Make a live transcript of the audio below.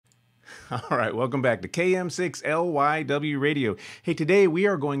All right, welcome back to KM6LYW Radio. Hey, today we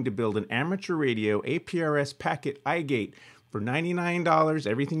are going to build an amateur radio APRS packet igate for $99,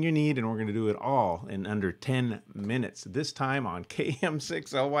 everything you need, and we're going to do it all in under 10 minutes, this time on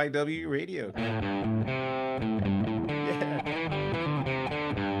KM6LYW Radio.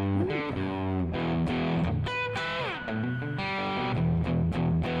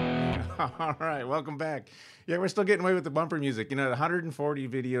 All right, welcome back. Yeah, we're still getting away with the bumper music. You know, 140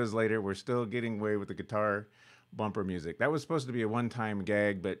 videos later, we're still getting away with the guitar bumper music. That was supposed to be a one-time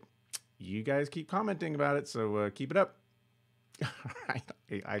gag, but you guys keep commenting about it, so keep it up. All right,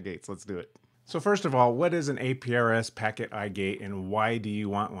 igates, let's do it. So first of all, what is an APRS packet igate and why do you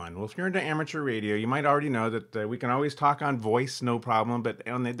want one? Well, if you're into amateur radio, you might already know that we can always talk on voice, no problem, but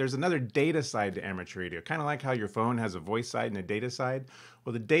there's another data side to amateur radio, kind of like how your phone has a voice side and a data side.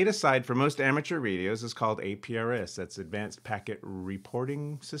 Well, the data side for most amateur radios is called APRS. That's Advanced Packet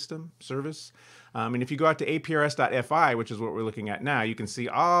Reporting System Service. And if you go out to aprs.fi, which is what we're looking at now, you can see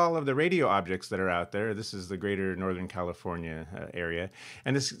all of the radio objects that are out there. This is the greater Northern California area.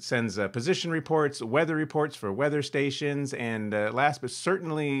 And this sends position reports, weather reports for weather stations, and last but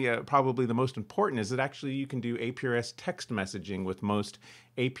certainly probably the most important is that actually you can do APRS text messaging with most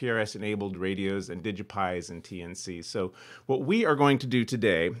APRS-enabled radios and DigiPis and TNCs. So what we are going to do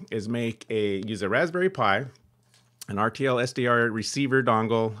today is use a Raspberry Pi, an RTL-SDR receiver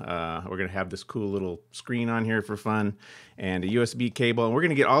dongle. We're going to have this cool little screen on here for fun, and a USB cable. And we're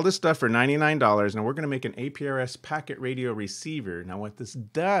going to get all this stuff for $99, and we're going to make an APRS packet radio receiver. Now what this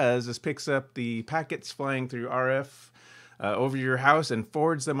does is picks up the packets flying through RF over your house and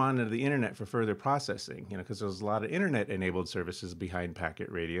forwards them onto the internet for further processing, you know, because there's a lot of internet-enabled services behind packet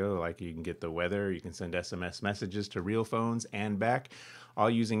radio, like you can get the weather, you can send SMS messages to real phones and back, all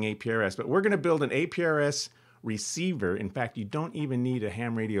using APRS. But we're going to build an APRS receiver. In fact, you don't even need a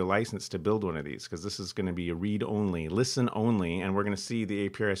ham radio license to build one of these, because this is going to be a read-only, listen-only, and we're going to see the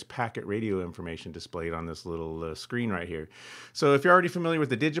APRS packet radio information displayed on this little screen right here. So if you're already familiar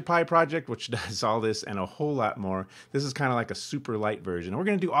with the DigiPi project, which does all this and a whole lot more, this is kind of like a super light version. We're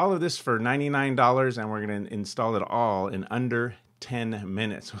going to do all of this for $99, and we're going to install it all in under 10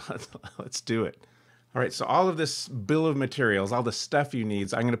 minutes. Let's do it. All right, so all of this bill of materials, all the stuff you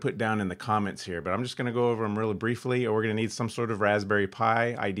need, I'm going to put down in the comments here, but I'm just going to go over them really briefly. We're going to need some sort of Raspberry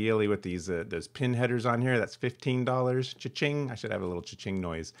Pi, ideally with these those pin headers on here. That's $15. Cha-ching. I should have a little cha-ching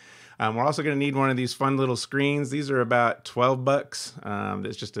noise. We're also going to need one of these fun little screens. These are about 12 bucks.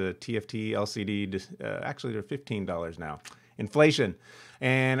 It's just a TFT LCD. Actually, they're $15 now. Inflation.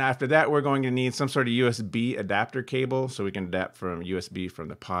 And after that, we're going to need some sort of USB adapter cable so we can adapt from USB from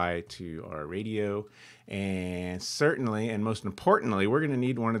the Pi to our radio. And certainly, and most importantly, we're going to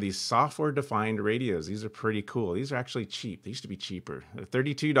need one of these software-defined radios. These are pretty cool. These are actually cheap. They used to be cheaper. They're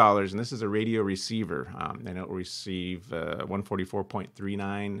 $32, and this is a radio receiver. And it will receive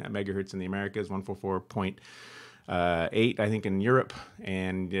 144.39 megahertz in the Americas, 144.8, I think, in Europe.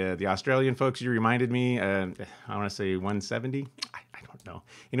 And the Australian folks, you reminded me, I want to say 170. I don't know.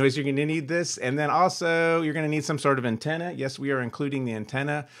 Anyways, you're going to need this. And then also, you're going to need some sort of antenna. Yes, we are including the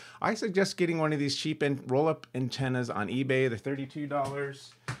antenna. I suggest getting one of these cheap roll-up antennas on eBay. They're $32.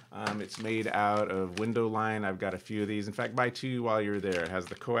 It's made out of window line. I've got a few of these. In fact, buy two while you're there. It has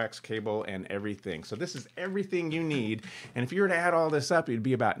the coax cable and everything. So this is everything you need. And if you were to add all this up, it'd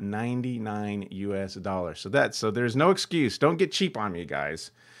be about $99 US. So there's no excuse. Don't get cheap on me,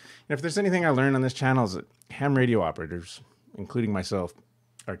 guys. And if there's anything I learned on this channel is that ham radio operators, including myself,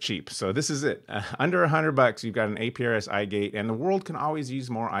 are cheap. So this is it. Under $100, you've got an APRS igate, and the world can always use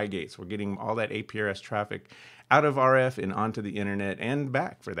more igates. We're getting all that APRS traffic out of RF and onto the internet and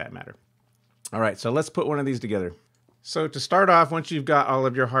back, for that matter. All right, so let's put one of these together. So to start off, once you've got all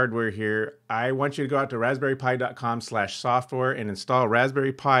of your hardware here, I want you to go out to raspberrypi.com/software and install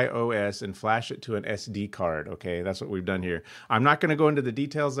Raspberry Pi OS and flash it to an SD card. Okay, that's what we've done here. I'm not going to go into the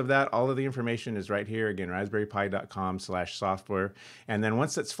details of that. All of the information is right here. Again, raspberrypi.com/software. And then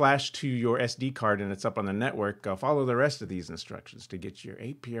once it's flashed to your SD card and it's up on the network, follow the rest of these instructions to get your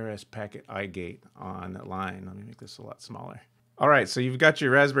APRS packet igate online. Let me make this a lot smaller. All right, so you've got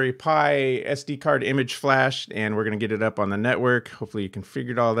your Raspberry Pi SD card image flashed, and we're going to get it up on the network. Hopefully you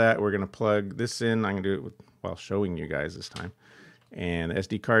configured all that. We're going to plug this in. I'm going to do it while showing you guys this time. And the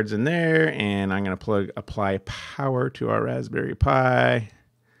SD card's in there, and I'm going to apply power to our Raspberry Pi,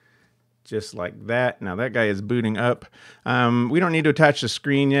 just like that. Now that guy is booting up. We don't need to attach the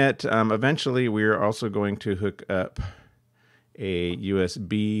screen yet. Eventually, we're also going to hook up a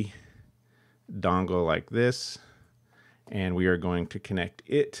USB dongle like this. And we are going to connect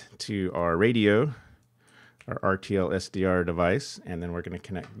it to our radio, our RTL-SDR device, and then we're going to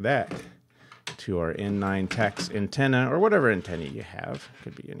connect that to our N9 tax antenna, or whatever antenna you have.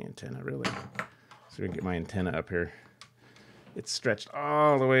 Could be any antenna, really. So we can get my antenna up here. It's stretched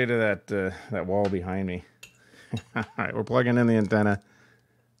all the way to that wall behind me. All right, we're plugging in the antenna.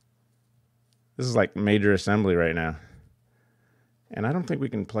 This is like major assembly right now. And I don't think we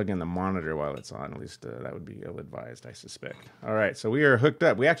can plug in the monitor while it's on. At least that would be ill-advised, I suspect. All right, so we are hooked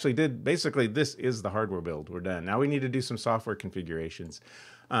up. We actually did, basically, this is the hardware build. We're done. Now we need to do some software configurations.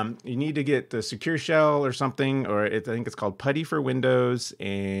 You need to get the Secure Shell or something, or I think it's called Putty for Windows.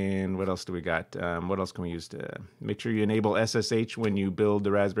 And what else do we got? What else can we use to make sure you enable SSH when you build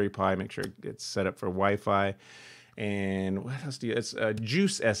the Raspberry Pi? Make sure it's set up for Wi-Fi. And what else do you, it's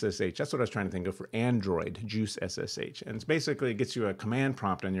Juice SSH. That's what I was trying to think of for Android, Juice SSH. And it's basically, it gets you a command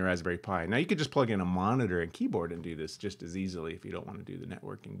prompt on your Raspberry Pi. Now you could just plug in a monitor and keyboard and do this just as easily if you don't want to do the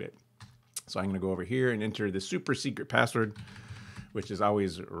networking bit. So I'm going to go over here and enter the super secret password, which is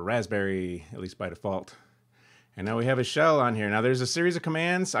always Raspberry, at least by default. And now we have a shell on here. Now there's a series of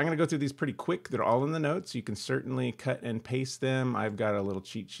commands. I'm going to go through these pretty quick. They're all in the notes. You can certainly cut and paste them. I've got a little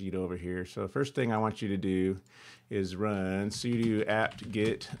cheat sheet over here. So the first thing I want you to do is run sudo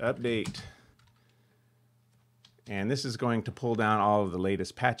apt-get update. And this is going to pull down all of the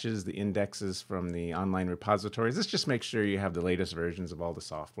latest patches, the indexes from the online repositories. This just makes sure you have the latest versions of all the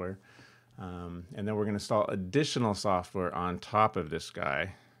software. And then we're going to install additional software on top of this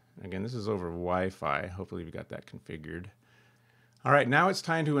guy. Again, this is over Wi-Fi. Hopefully we got that configured. All right, now it's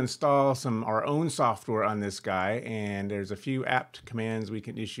time to install our own software on this guy. And there's a few apt commands we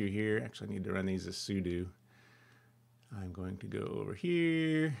can issue here. Actually, I need to run these as sudo. I'm going to go over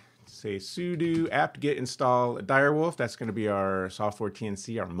here, say sudo apt-get install direwolf. That's going to be our software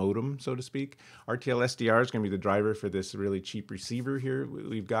TNC, our modem, so to speak. RTL-SDR is going to be the driver for this really cheap receiver here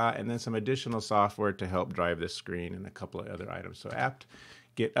we've got, and then some additional software to help drive this screen and a couple of other items. So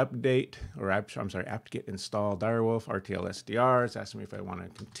apt-get update, or apt-get install direwolf, RTL-SDR. It's asking me if I want to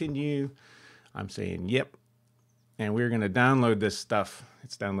continue. I'm saying yep. And we're going to download this stuff.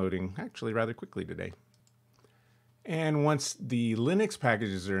 It's downloading actually rather quickly today. And once the Linux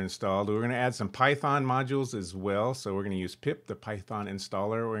packages are installed, we're going to add some Python modules as well. So we're going to use pip, the Python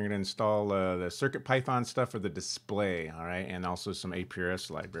installer. We're going to install the CircuitPython stuff for the display, all right, and also some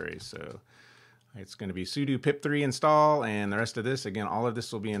APRS libraries. So it's going to be sudo pip3 install, and the rest of this, again, all of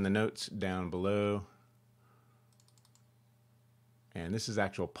this will be in the notes down below. And this is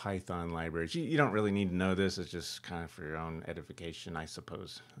actual Python libraries. You don't really need to know this. It's just kind of for your own edification, I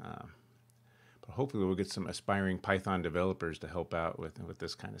suppose. But hopefully we'll get some aspiring Python developers to help out with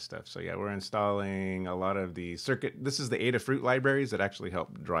this kind of stuff. So yeah, we're installing a lot of the circuit. This is the Adafruit libraries that actually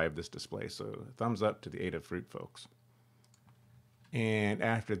help drive this display. So thumbs up to the Adafruit folks. And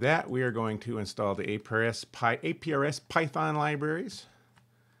after that, we are going to install the APRS Python libraries.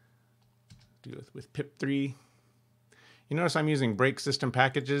 Do it with pip3. You notice I'm using break system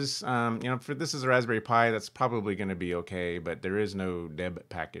packages. For this is a Raspberry Pi, that's probably going to be okay, but there is no deb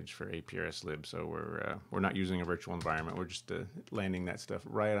package for APRS lib, so we're not using a virtual environment. We're just landing that stuff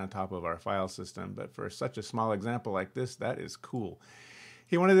right on top of our file system. But for such a small example like this, that is cool.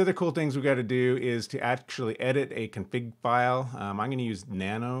 Hey, one of the other cool things we got to do is to actually edit a config file. I'm going to use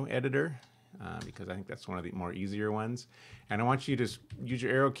Nano Editor. Because I think that's one of the more easier ones. And I want you to use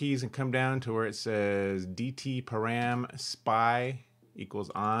your arrow keys and come down to where it says dt param spy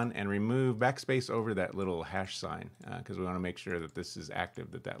equals on, and remove backspace over that little hash sign because we want to make sure that this is active,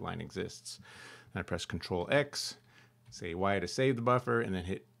 that line exists. And I press Control X, say Y to save the buffer, and then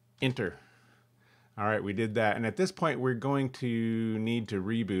hit Enter. All right, we did that. And at this point, we're going to need to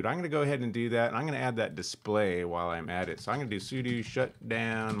reboot. I'm going to go ahead and do that. And I'm going to add that display while I'm at it. So I'm going to do sudo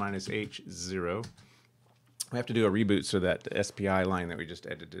shutdown -H0. We have to do a reboot so that the SPI line that we just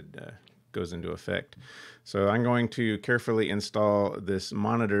edited goes into effect. So I'm going to carefully install this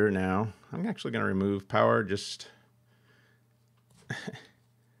monitor now. I'm actually going to remove power just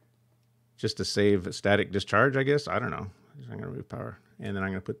to save static discharge, I guess. I don't know. I'm going to remove power. And then I'm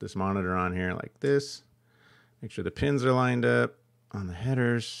going to put this monitor on here like this. Make sure the pins are lined up on the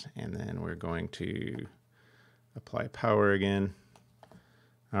headers. And then we're going to apply power again.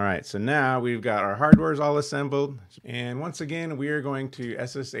 All right, so now we've got our hardware's all assembled. And once again, we are going to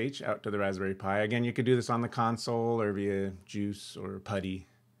SSH out to the Raspberry Pi. Again, you could do this on the console or via Juice or Putty.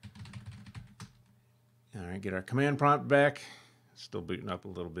 All right, get our command prompt back. Still booting up a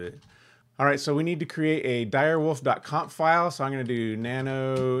little bit. All right, so we need to create a direwolf.conf file. So I'm going to do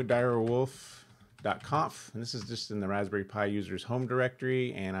nano direwolf.conf. And this is just in the Raspberry Pi user's home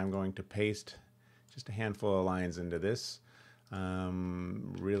directory. And I'm going to paste just a handful of lines into this.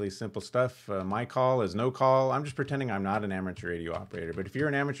 Really simple stuff. My call is no call. I'm just pretending I'm not an amateur radio operator, but if you're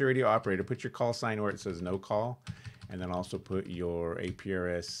an amateur radio operator, put your call sign where it says no call, and then also put your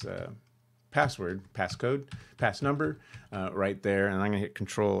APRS password, passcode, pass number right there. And I'm going to hit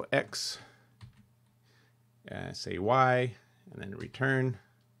Control X, say Y, and then return.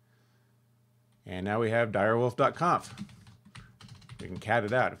 And now we have direwolf.conf. We can cat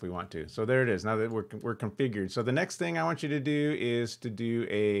it out if we want to. So there it is. Now that we're configured. So the next thing I want you to do is to do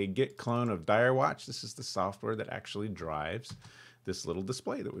a git clone of direwatch. This is the software that actually drives this little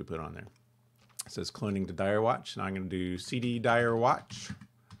display that we put on there. It says cloning to direwatch. Now I'm going to do cd direwatch.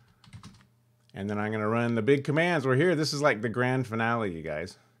 And then I'm going to run the big commands. We're here. This is like the grand finale, you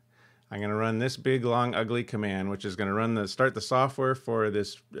guys. I'm going to run this big, long, ugly command, which is going to run start the software for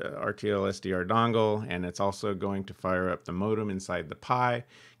this RTL-SDR dongle, and it's also going to fire up the modem inside the Pi,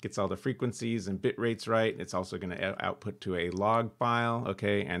 gets all the frequencies and bit rates right. It's also going to output to a log file,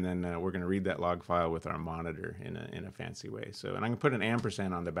 okay, and then we're going to read that log file with our monitor in a fancy way. So, and I'm going to put an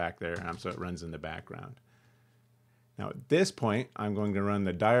ampersand on the back there, so it runs in the background. Now at this point, I'm going to run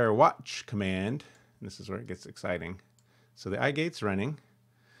the direwatch command, and this is where it gets exciting. So the igate's running.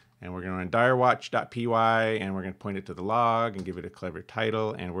 And we're going to run direwatch.py, and we're going to point it to the log and give it a clever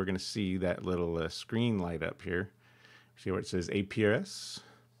title. And we're going to see that little screen light up here. See where it says APRS.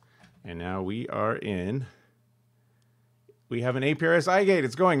 And now we are in. We have an APRS igate.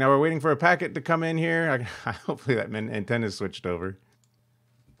 It's going. Now we're waiting for a packet to come in here. Hopefully that antenna switched over.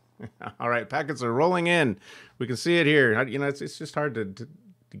 All right, packets are rolling in. We can see it here. You know, it's just hard to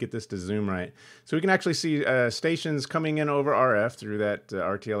get this to zoom right. So we can actually see stations coming in over RF through that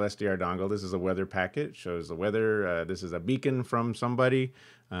RTL-SDR dongle. This is a weather packet. It shows the weather. This is a beacon from somebody.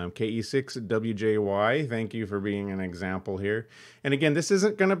 KE6WJY. Thank you for being an example here. And again, this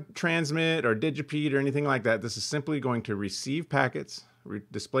isn't going to transmit or digipede or anything like that. This is simply going to receive packets,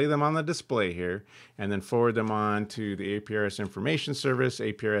 display them on the display here, and then forward them on to the APRS information service,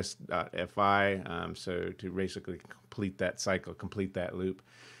 APRS.FI, so to basically complete that cycle, complete that loop,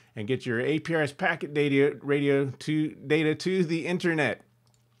 and get your APRS packet data to the internet.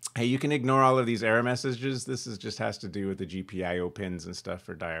 Hey, you can ignore all of these error messages. This just has to do with the GPIO pins and stuff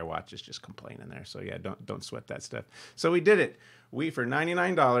for direwatch. It's just complaining there. So yeah, don't sweat that stuff. So we did it. For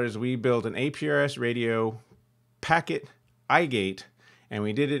 $99, we built an APRS radio packet igate, and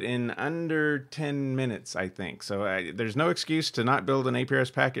we did it in under 10 minutes, I think. So there's no excuse to not build an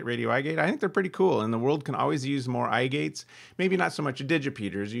APRS packet radio igate. I think they're pretty cool, and the world can always use more igates. Maybe not so much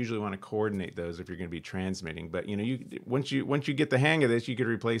digipeders. You usually want to coordinate those if you're going to be transmitting. But you know, once you get the hang of this, you could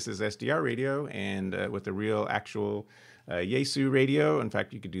replace this SDR radio and with a real actual Yaesu radio. In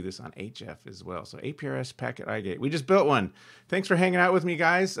fact, you could do this on HF as well. So APRS packet igate. We just built one. Thanks for hanging out with me,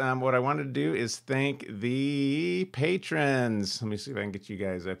 guys. What I wanted to do is thank the patrons. Let me see if I can get you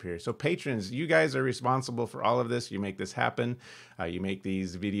guys up here. So patrons, you guys are responsible for all of this. You make this happen. You make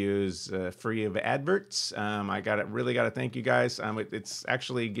these videos free of adverts. I really got to thank you guys. It's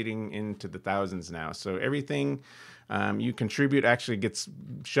actually getting into the thousands now. So everything you contribute actually gets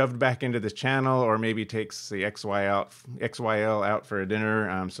shoved back into this channel, or maybe takes the XYL out for a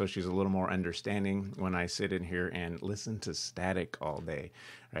dinner, so she's a little more understanding when I sit in here and listen to static all day.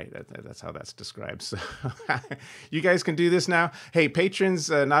 Right, that's how that's described. So you guys can do this now. Hey, patrons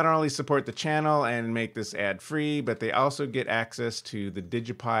not only support the channel and make this ad-free, but they also get access to the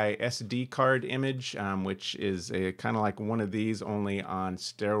DigiPi SD card image, which is kind of like one of these, only on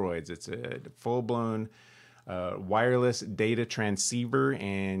steroids. It's a full-blown wireless data transceiver,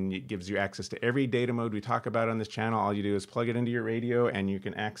 and it gives you access to every data mode we talk about on this channel. All you do is plug it into your radio, and you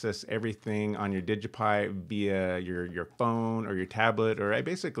can access everything on your DigiPi via your phone or your tablet, or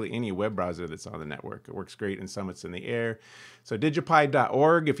basically any web browser that's on the network. It works great in Summits in the Air. So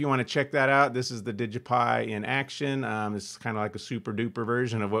digipi.org, if you want to check that out. This is the DigiPi in action. It's kind of like a super duper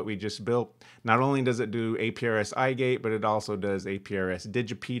version of what we just built. Not only does it do APRS igate, but it also does APRS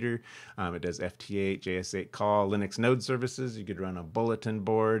digipeater. It does FT8, JS8 call, Linux node services. You could run a bulletin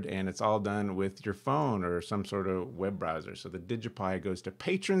board, and it's all done with your phone or some sort of web browser. So the DigiPi goes to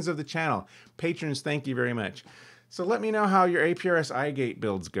patrons of the channel. Patrons, thank you very much. So let me know how your APRS igate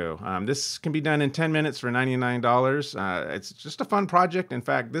builds go. This can be done in 10 minutes for $99. It's just a fun project. In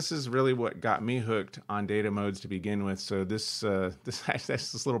fact, this is really what got me hooked on data modes to begin with. So this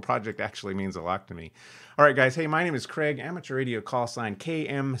little project actually means a lot to me. All right, guys. Hey, my name is Craig, amateur radio call sign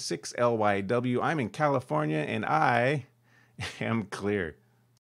KM6LYW. I'm in California, and I am clear.